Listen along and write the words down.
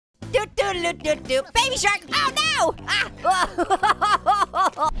Do do do do do. Baby shark. Oh no! Ah.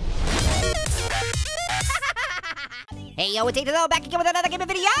 Hey yo, it's Ethan, back again with another gaming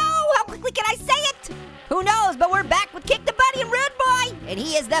video. How quickly can I say it? Who knows? But we're back with Kick the Buddy and Rude Boy, and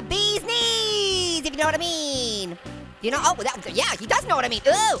he is the bee's knees, if you know what I mean. You know? Oh, yeah, he does know what I mean.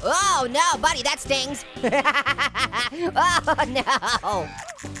 Ooh, oh no, buddy, that stings. Oh no!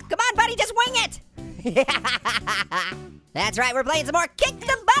 Come on, buddy, just wing it. That's right, we're playing some more Kick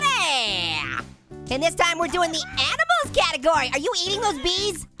the Buddy! And this time we're doing the animals category. Are you eating those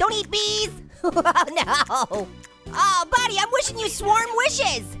bees? Don't eat bees! Oh no! Oh, buddy, I'm wishing you swarm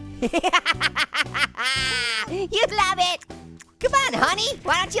wishes! You'd love it! Come on, honey,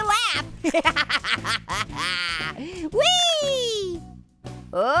 why don't you laugh? Whee!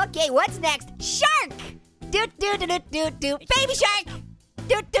 Okay, what's next? Shark! Do do do do do do. Baby shark!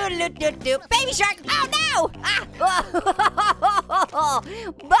 Do do do do do. Baby shark! Oh no! Ah.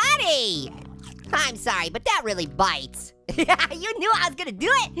 Buddy! I'm sorry, but that really bites. You knew I was gonna do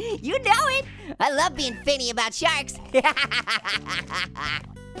it. You know it. I love being finny about sharks.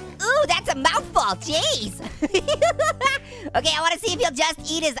 Ooh, that's a mouthful, jeez. Okay, I wanna see if he'll just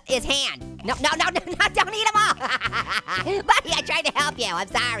eat his hand. No, don't eat them all. Buddy, I tried to help you, I'm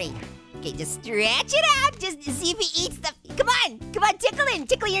sorry. Okay, just stretch it out, just see if he eats the, come on,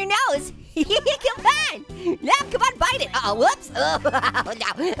 tickle your nose. Come on, no, come on, bite it. Uh-oh, whoops, oh,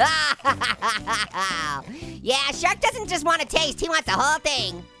 no. Yeah, shark doesn't just want a taste, he wants the whole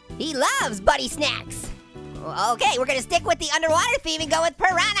thing. He loves buddy snacks. Okay, we're gonna stick with the underwater theme and go with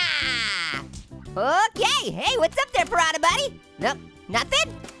piranha. Okay, hey, what's up there, piranha buddy? Nope,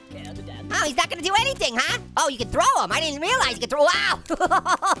 nothing? Oh, he's not gonna do anything, huh? Oh, you can throw him. I didn't realize you could throw, wow.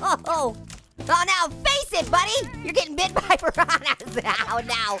 Oh, now face it, buddy. You're getting bit by piranhas. Oh,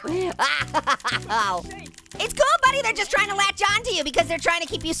 no. Oh. It's cool, buddy. They're just trying to latch on to you because they're trying to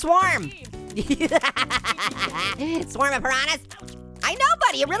keep you swarm. Swarm of piranhas. I know,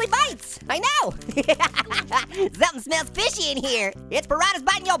 buddy, it really bites. I know. Something smells fishy in here. It's piranhas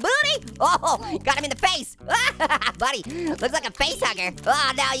biting your booty. Oh, got him in the face. Buddy, looks like a face hugger.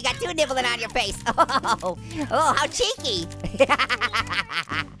 Oh, no, you got two nibbling on your face. Oh, how cheeky.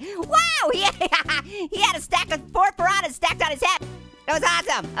 Wow, he had a stack of 4 piranhas stacked on his head. That was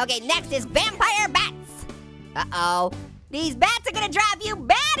awesome. Okay, next is vampire bats. Uh-oh, these bats are gonna drive you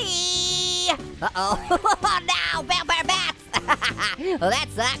batty. Uh-oh, no, vampire bats. Well, that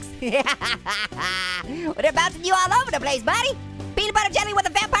sucks. Well, they're bouncing you all over the place, buddy. Peanut butter jelly with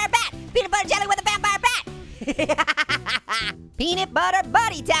a vampire bat. Peanut butter jelly with a vampire bat. Peanut butter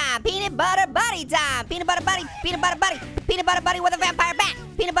buddy time. Peanut butter buddy time. Peanut butter buddy. Peanut butter buddy. Peanut butter buddy with a vampire bat.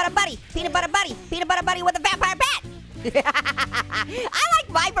 Peanut butter buddy. Peanut butter buddy. Peanut butter buddy with a vampire bat. I like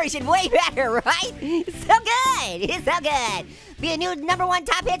my version way better, right? It's so good. It's so good. Be a new #1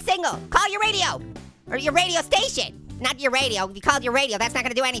 top hit single. Call your radio. Or your radio station. Not your radio. If you called your radio, that's not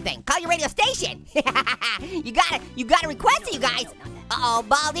gonna do anything. Call your radio station. You gotta request it, you guys. Uh-oh,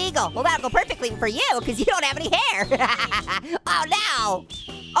 bald eagle. Well, that'll go perfectly for you, because you don't have any hair. Oh, no.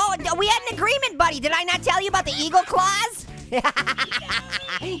 Oh, we had an agreement, buddy. Did I not tell you about the eagle clause? Get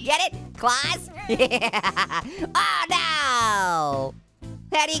it? Clause? Oh, no.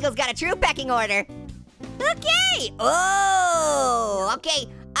 That eagle's got a true pecking order. Okay. Oh, okay.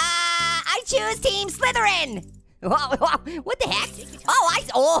 I choose Team Slytherin. Whoa, what the heck? Oh,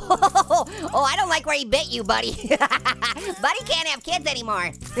 I don't like where he bit you, buddy. Buddy can't have kids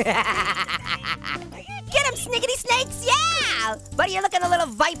anymore. Get him, sniggity snakes, yeah! Buddy, you're looking a little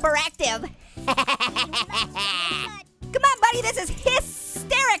viper active. Come on, buddy, this is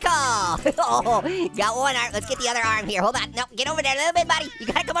hysterical. Oh, got one arm, let's get the other arm here. Hold on, no, get over there a little bit, buddy. You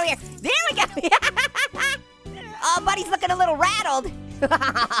gotta come over here. There we go. Oh, buddy's looking a little rattled.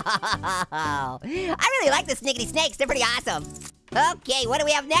 I really like the sniggity snakes, they're pretty awesome. Okay, what do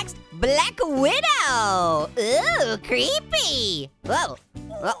we have next? Black Widow. Ooh, creepy. Whoa,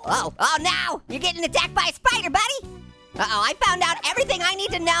 oh no, you're getting attacked by a spider, buddy. Uh-oh, I found out everything I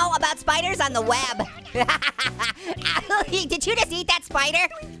need to know about spiders on the web. Did you just eat that spider?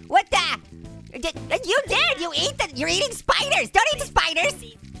 What the? You're eating spiders. Don't eat the spiders.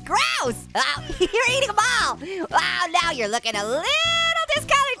 Gross! Oh, you're eating them all! Wow, now you're looking a little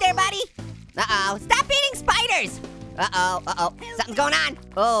discolored there, buddy. Uh-oh, stop eating spiders! Uh-oh, something's going on.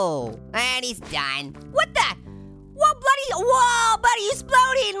 Oh, and he's done. What the? Whoa, buddy, you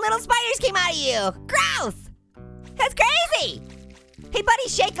exploding! Little spiders came out of you. Gross! That's crazy! Hey, buddy,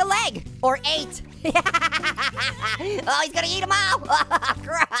 shake a leg, or 8. Oh, he's gonna eat them all. Oh,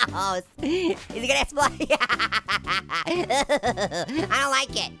 gross. Is he gonna explode? I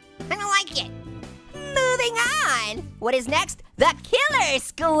don't like it. Moving on. What is next? The killer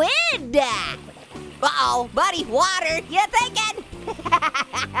squid. Uh-oh, buddy, water. You thinking?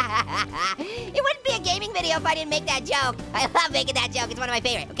 It wouldn't be a gaming video if I didn't make that joke. I love making that joke. It's one of my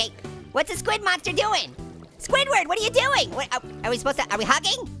favorite. Okay, what's the squid monster doing? Squidward, what are you doing? What, are we supposed to, are we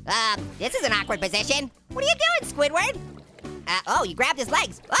hugging? This is an awkward position. What are you doing, Squidward? Oh, you grabbed his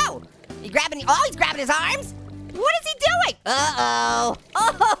legs. Oh, he's grabbing his arms? What is he doing? Uh-oh.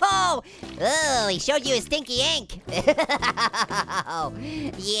 Oh, he showed you his stinky ink. Oh,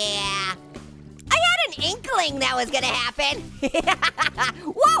 yeah. I had an inkling that was gonna happen.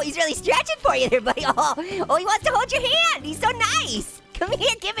 Whoa, he's really stretching for you there, buddy. Oh, he wants to hold your hand. He's so nice. Come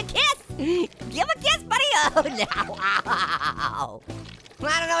here, give a kiss. Give a kiss, buddy. Oh, no. Ow.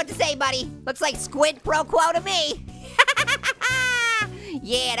 I don't know what to say, buddy. Looks like squid pro quo to me.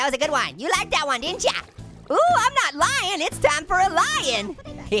 Yeah, that was a good one. You liked that one, didn't ya? Ooh, I'm not lying. It's time for a lion.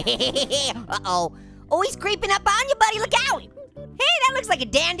 Uh-oh. Oh, he's creeping up on you, buddy. Look out. Hey, that looks like a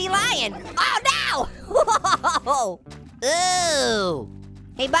dandelion. Oh, no. Whoa. Ooh.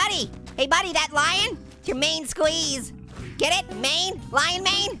 Hey, buddy, that lion, it's your main squeeze. Get it? Mane? Lion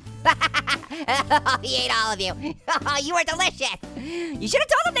mane? Oh, he ate all of you. Oh, you were delicious. You should have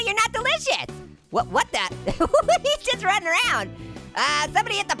told him that you're not delicious. What the? He's just running around.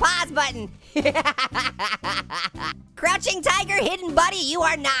 Somebody hit the pause button. Crouching tiger, hidden buddy, you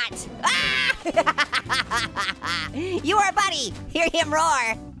are not. Ah! You are a buddy. Hear him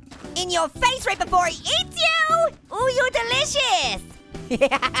roar. In your face right before he eats you. Ooh, you're delicious.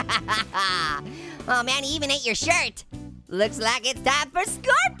 Oh man, he even ate your shirt. Looks like it's time for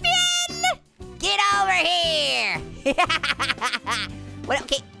Scorpion. Get over here. What?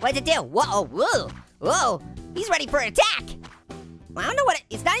 Okay, what does it do? Whoa, whoa, whoa. He's ready for an attack. I don't know what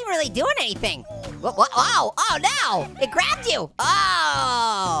it's not even really doing anything. Oh no, it grabbed you.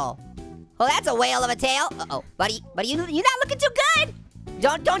 Oh, well, that's a whale of a tail. Uh-oh, buddy, you're not looking too good.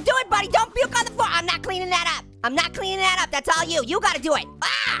 Don't do it, buddy. Don't puke on the floor. I'm not cleaning that up. That's all you. You gotta do it.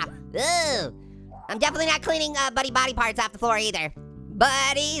 Ah, ooh. I'm definitely not cleaning Buddy body parts off the floor either.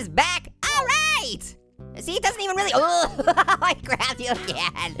 Buddy's back. All right. See, it doesn't even really, oh, I grabbed you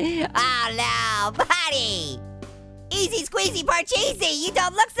again. Oh no, Buddy. Easy squeezy parcheesi, you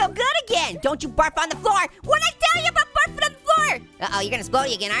don't look so good again. Don't you barf on the floor. What'd I tell you about barfing on the floor? Uh-oh, you're gonna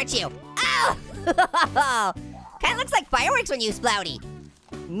explode again, aren't you? Oh, kinda looks like fireworks when you explodey.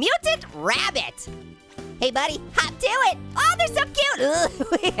 Mutant rabbit. Hey, buddy, hop to it. Oh, they're so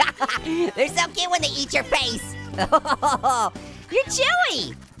cute. They're so cute when they eat your face. Oh, you're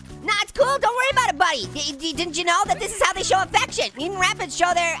chewy. Nah, it's cool, don't worry about it, buddy. Didn't you know that this is how they show affection? Mutant rabbits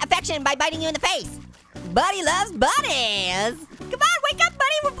show their affection by biting you in the face. Buddy loves buddies. Come on, wake up,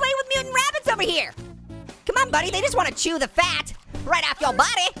 buddy. We're playing with mutant rabbits over here. Come on, buddy, they just want to chew the fat right off your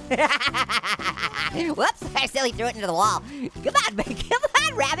body. Whoops, I silly threw it into the wall. Come on, buddy, come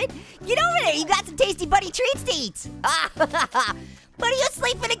on, rabbit. Get over there, you got some tasty buddy treats to eat. Buddy, you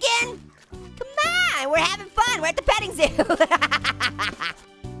sleeping again? Come on, we're having fun. We're at the petting zoo.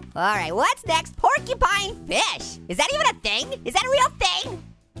 All right, what's next? Porcupine fish. Is that even a thing? Is that a real thing?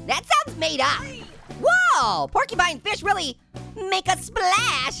 That sounds made up. Whoa, porcupine fish really make a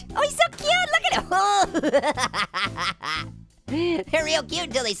splash. Oh, he's so cute, look at him. They're real cute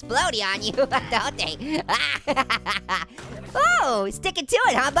until they splody on you, don't they? Oh, sticking to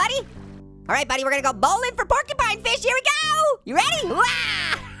it, huh, buddy? All right, buddy, we're gonna go bowling for porcupine fish. Here we go. You ready?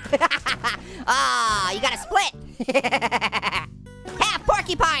 Wah! Oh, you gotta split. Half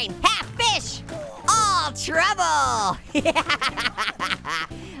porcupine, half fish. All trouble.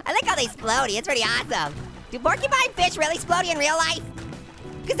 I like how they splody, it's pretty awesome. Do porcupine fish really splody in real life?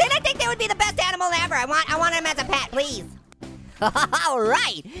 Because then I think they would be the best animal ever. I want them as a pet, please. All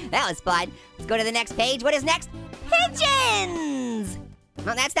right, that was fun. Let's go to the next page. What is next? Pigeons.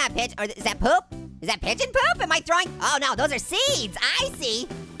 Well, that's not pigeon, or is that poop? Is that pigeon poop? Am I throwing? Oh no, those are seeds, I see.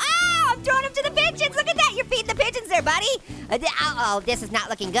 Oh, I'm throwing them to the pigeons. Look at that, you're feeding the pigeons there, buddy. Oh, this is not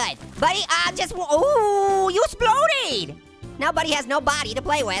looking good. Buddy, ooh, you exploded. Now Buddy has no body to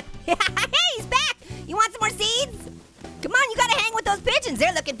play with. Hey, he's back. You want some more seeds? Come on, you gotta hang with those pigeons.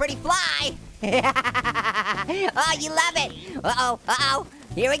 They're looking pretty fly. Oh, you love it. Uh-oh.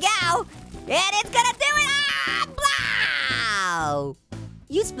 Here we go. And it's gonna do it. Ah, blow.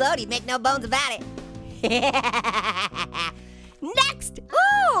 You exploded, make no bones about it. Next.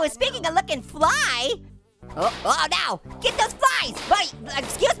 Ooh, speaking of looking fly. Oh, no, get those flies. Buddy,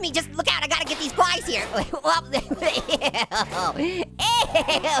 excuse me, just look out, I gotta get these flies here. Ew,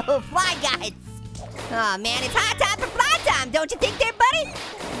 fly guys. Oh man, it's hot time for fly time, don't you think there, buddy?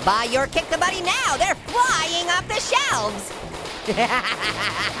 Buy your Kick the Buddy now, they're flying off the shelves.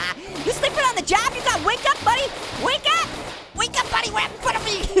 You sleeping on the job? You got wake up, buddy? Wake up! Wake up, buddy, right in front of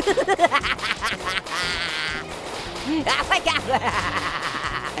me! Wake up!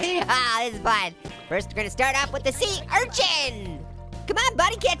 This is fun. First, we're gonna start off with the sea urchin. Come on,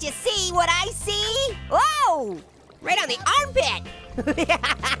 buddy, can't you see what I see? Whoa! Right on the armpit.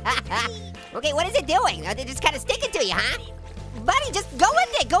 Okay, what is it doing? Are they just kind of sticking to you, huh? Buddy, just go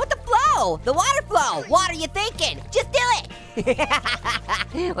with it. Go with the flow. The water flow. What are you thinking? Just do it.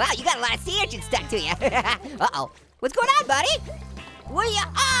 Wow, you got a lot of sea urchins stuck to you. Uh-oh. What's going on, buddy? What are you?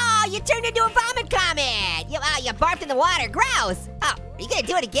 Oh, you turned into a vomit comet. You barfed in the water. Gross. Oh, are you gonna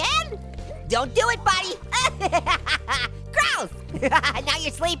do it again? Don't do it, buddy. Gross. Now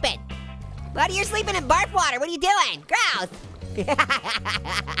you're sleeping. Buddy, you're sleeping in barf water. What are you doing? Gross.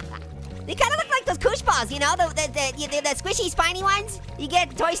 They kind of look like those koosh balls, you know, the squishy, spiny ones you get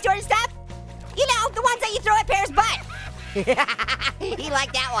at the toy store and stuff. You know, the ones that you throw at Pear's butt. He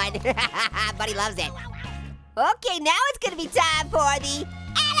liked that one, but he loves it. Okay, now it's gonna be time for the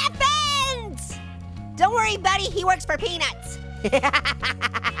elephant. Don't worry, buddy, he works for peanuts.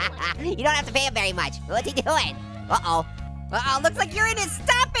 You don't have to pay him very much. What's he doing? Uh-oh. Uh-oh, looks like you're in his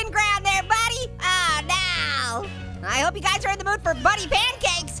stomping ground there, buddy. Oh, no. I hope you guys are in the mood for buddy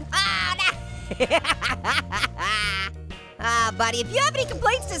pancakes. Oh, no. Buddy, if you have any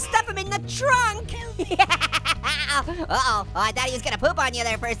complaints, just stuff them in the trunk. Uh-oh. Oh, I thought he was gonna poop on you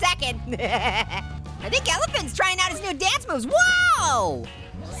there for a second. I think Elephant's trying out his new dance moves. Whoa!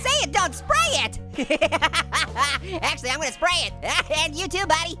 Say it, don't spray it. Actually, I'm gonna spray it. And you too,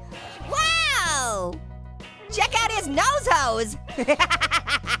 buddy. Wow! Check out his nose hose.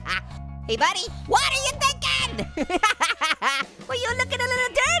 Hey, buddy, what are you thinking? Well, you're looking a little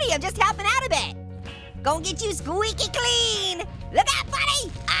dirty. I'm just helping out a bit. Gonna get you squeaky clean. Look out,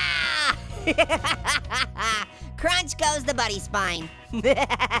 buddy. Ah! Crunch goes the buddy spine.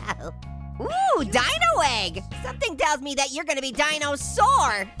 Ooh, dino egg. Something tells me that you're gonna be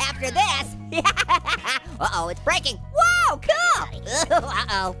dinosaur after this. Uh-oh, it's breaking. Whoa, cool.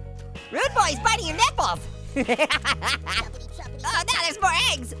 Uh-oh. Rude boy's biting your nipples. Oh, now there's more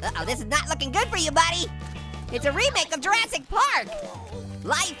eggs. Uh-oh, this is not looking good for you, buddy. It's a remake of Jurassic Park.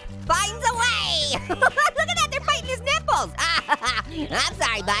 Life finds a way. Look at that, they're biting his nipples. I'm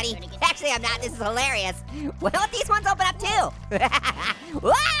sorry, buddy. Actually, I'm not, this is hilarious. Why don't these ones open up too?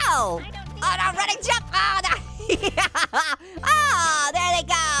 Whoa! Oh, no, running jump. Oh, no. Oh, there they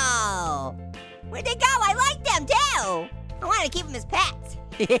go. Where'd they go? I like them too. I wanted to keep them as pets.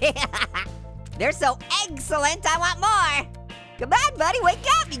 They're so excellent, I want more. Come on, buddy, wake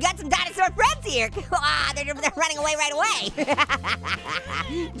up. You got some dinosaur friends here. Ah, they're running away right away.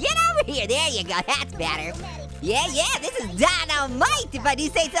 Get over here. There you go, that's better. Yeah, this is dynamite, if I do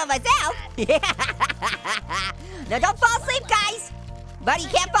say so myself. Now, don't fall asleep, guys. Buddy, you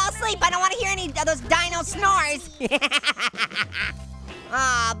can't fall asleep. I don't want to hear any of those dino snores.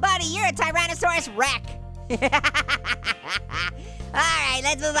 Aw, buddy, you're a Tyrannosaurus Rex. All right,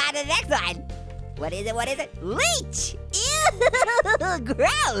 let's move on to the next one. What is it? Leech! Ew,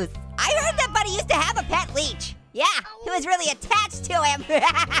 gross. I heard that buddy used to have a pet leech. Yeah, he was really attached to him.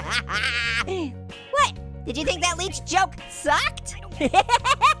 What? Did you think that leech joke sucked?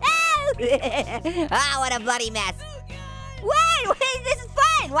 Oh, what a bloody mess. Wait, this is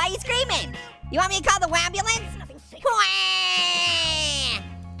fun. Why are you screaming? You want me to call the ambulance?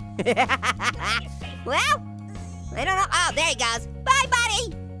 Well, I don't know. Oh, there he goes. Bye,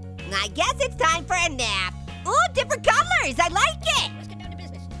 buddy. I guess it's time for a nap. Ooh, different colors. I like it.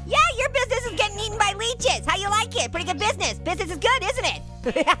 Yeah, your business is getting eaten by leeches. How you like it? Pretty good business. Business is good, isn't it?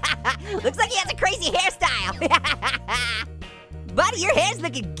 Looks like he has a crazy hairstyle. Buddy, your hair's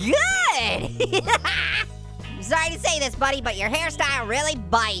looking good. I'm sorry to say this, buddy, but your hairstyle really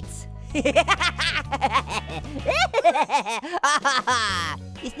bites. You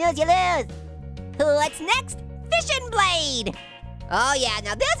snooze, you lose. What's next? Fishing blade. Oh yeah,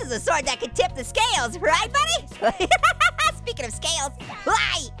 now this is a sword that can tip the scales, right, buddy? Speaking of scales,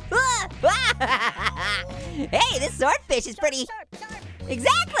 hey, this swordfish is pretty.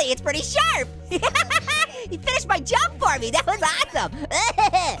 Exactly, it's pretty sharp. He finished my jump for me. That was awesome.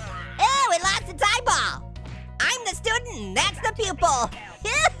 Oh, it lost its eyeball. I'm the student, that's the pupil.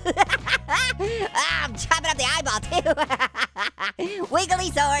 I'm chopping up the eyeball too.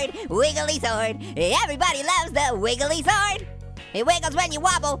 Wiggly sword, wiggly sword. Everybody loves the wiggly sword. It wiggles when you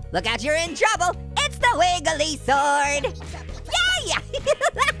wobble. Look out, you're in trouble. It's the wiggly sword. Yeah!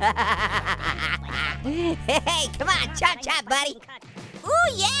 Hey, come on, chop chop, buddy.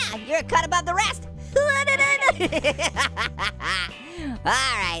 Ooh, yeah, you're a cut above the rest. All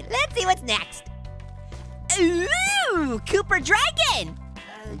right, let's see what's next. Ooh, Cooper Dragon.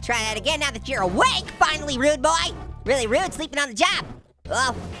 Try that again now that you're awake, finally, rude boy. Really rude, sleeping on the job.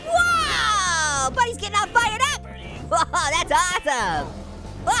 Oh, whoa, Buddy's getting all fired up. Whoa, that's awesome.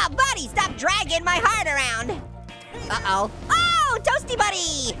 Oh, Buddy, stop dragging my heart around. Uh-oh. Oh, Toasty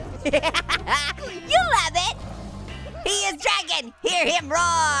Buddy. You love it. He is dragging. Hear him roar.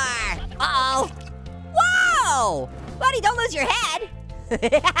 Uh-oh. Whoa. Buddy, don't lose your head.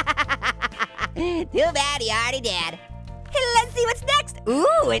 Too bad he already did. Hey, let's see what's next.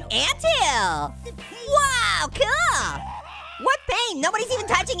 Ooh, an anthill. Wow, cool. What pain? Nobody's even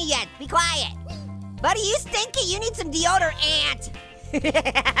touching you yet. Be quiet. Buddy, you stinky. You need some deodorant.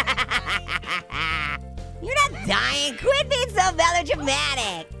 You're not dying. Quit being so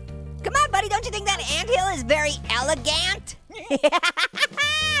melodramatic. Come on, buddy. Don't you think that anthill is very elegant?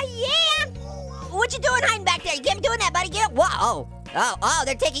 Yeah. What you doing hiding back there? You can't be doing that, buddy. Get up. Whoa. Oh,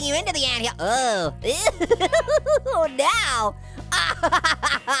 they're taking you into the anthill. Oh. Oh, no.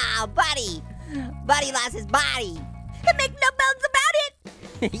 Oh, Buddy. Buddy lost his body. And make no bones about it.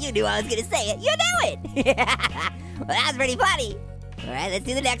 You knew I was gonna say it. You knew it. Well, that was pretty funny. All right, let's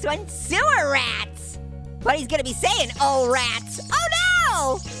do the next one. Sewer rats. Buddy's gonna be saying, oh, rats. Oh,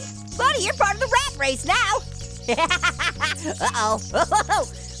 no. Buddy, you're part of the rat race now. Uh-oh.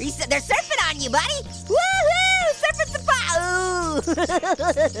 They're surfing on you, buddy. Woohoo! Surfing some fun. Ooh.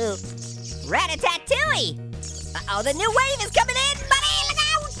 Rat-a-tat-tooey. Uh-oh, the new wave is coming in, buddy. Look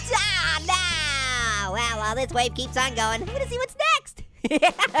out! Ah, no. Well, while this wave keeps on going, I'm gonna see what's next.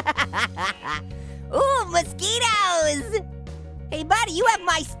 Ooh, mosquitoes. Hey, buddy, you have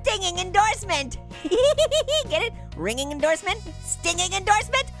my stinging endorsement. Get it? Ringing endorsement? Stinging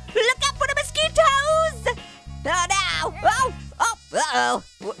endorsement? Look out for the mosquitoes! Oh, no. Oh, uh-oh.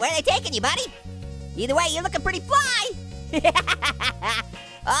 Where are they taking you, buddy? Either way, you're looking pretty fly.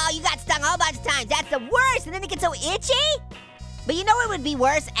 Oh, you got stung a whole bunch of times. That's the worst, and then they get so itchy. But you know what would be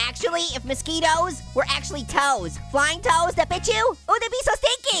worse, actually, if mosquitoes were actually toes? Flying toes that bit you? Oh, they'd be so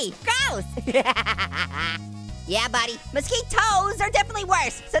stinky. Gross. Yeah, buddy, mosquitoes are definitely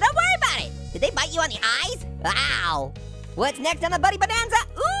worse, so don't worry about it. Did they bite you on the eyes? Ow. What's next on the Buddy Bonanza?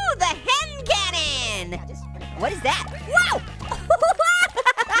 Ooh, the hen cannon. What is that? Whoa!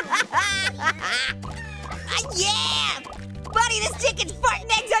 Yeah! Buddy, this chicken's farting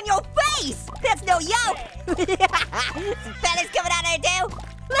eggs on your face! That's no yolk! Some feathers coming out of there,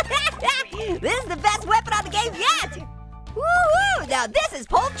 too! This is the best weapon on the game yet! Woohoo! Now this is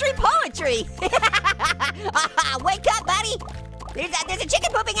poultry poetry! Wake up, buddy! There's a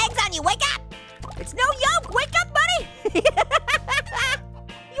chicken pooping eggs on you, wake up! It's no yolk, wake up, buddy!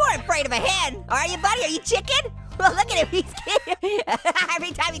 You aren't afraid of a hen, are you, buddy? Are you chicken? Well, look at him, he's scared.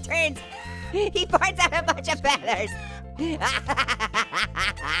 Every time he turns, he farts out a bunch of feathers. We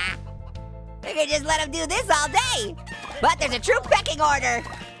could just let him do this all day. But there's a troop pecking order.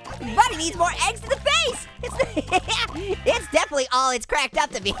 Buddy needs more eggs to the face. It's definitely all it's cracked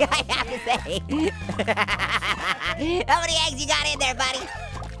up to be, I have to say. How many eggs you got in there, buddy?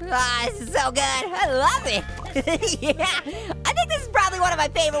 Oh, this is so good. I love it. Yeah, I think this is probably one of my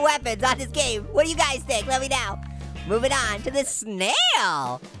favorite weapons on this game. What do you guys think? Let me know. Moving on to the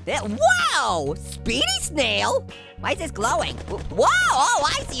snail. Whoa, speedy snail. Why is this glowing? Whoa, oh,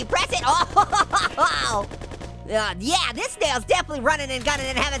 I see you press it. Oh, yeah, this snail's definitely running and gunning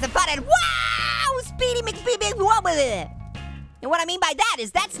and having some fun. And wow, speedy McBeebig, what with it? And what I mean by that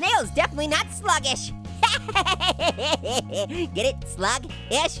is that snail is definitely not sluggish. Get it?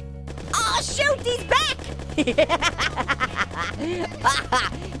 Slug-ish? Oh, shoot, he's back!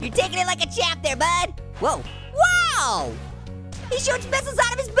 You're taking it like a champ there, bud. Whoa, wow! He shoots missiles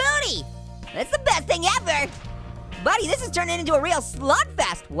out of his booty. That's the best thing ever. Buddy, this is turning into a real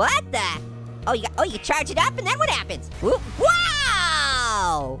slugfest. What the? Oh, you charge it up and then what happens?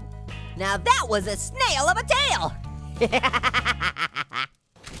 Wow! Now that was a snail of a tail.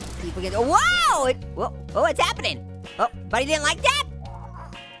 People get, whoa! Whoa, what's happening? Oh, buddy didn't like that?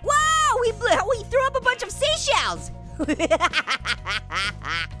 Whoa, we threw up a bunch of seashells.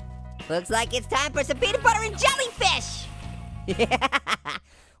 Looks like it's time for some peanut butter and jellyfish.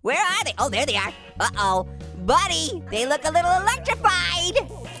 Where are they? Oh, there they are. Uh-oh. Buddy, they look a little electrified.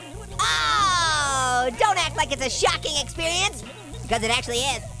 Oh, don't act like it's a shocking experience, because it actually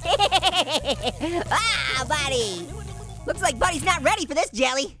is. Ah, Buddy. Looks like Buddy's not ready for this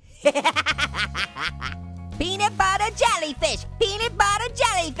jelly. Peanut butter jellyfish, peanut butter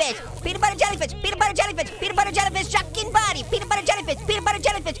jellyfish, peanut butter jellyfish, peanut butter jellyfish, peanut butter jellyfish, shocking Buddy, peanut butter jellyfish, peanut butter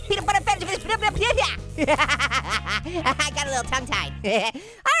jellyfish, peanut butter jellyfish, peanut butter jellyfish. I got a little tongue-tied. All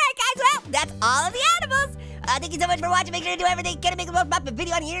right, guys, well, that's all of the animals. Thank you so much for watching. Make sure to do everything. Get a make a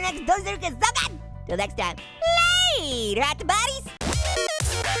video on the internet. Those are good. So good. Till next time, later, hot buddies.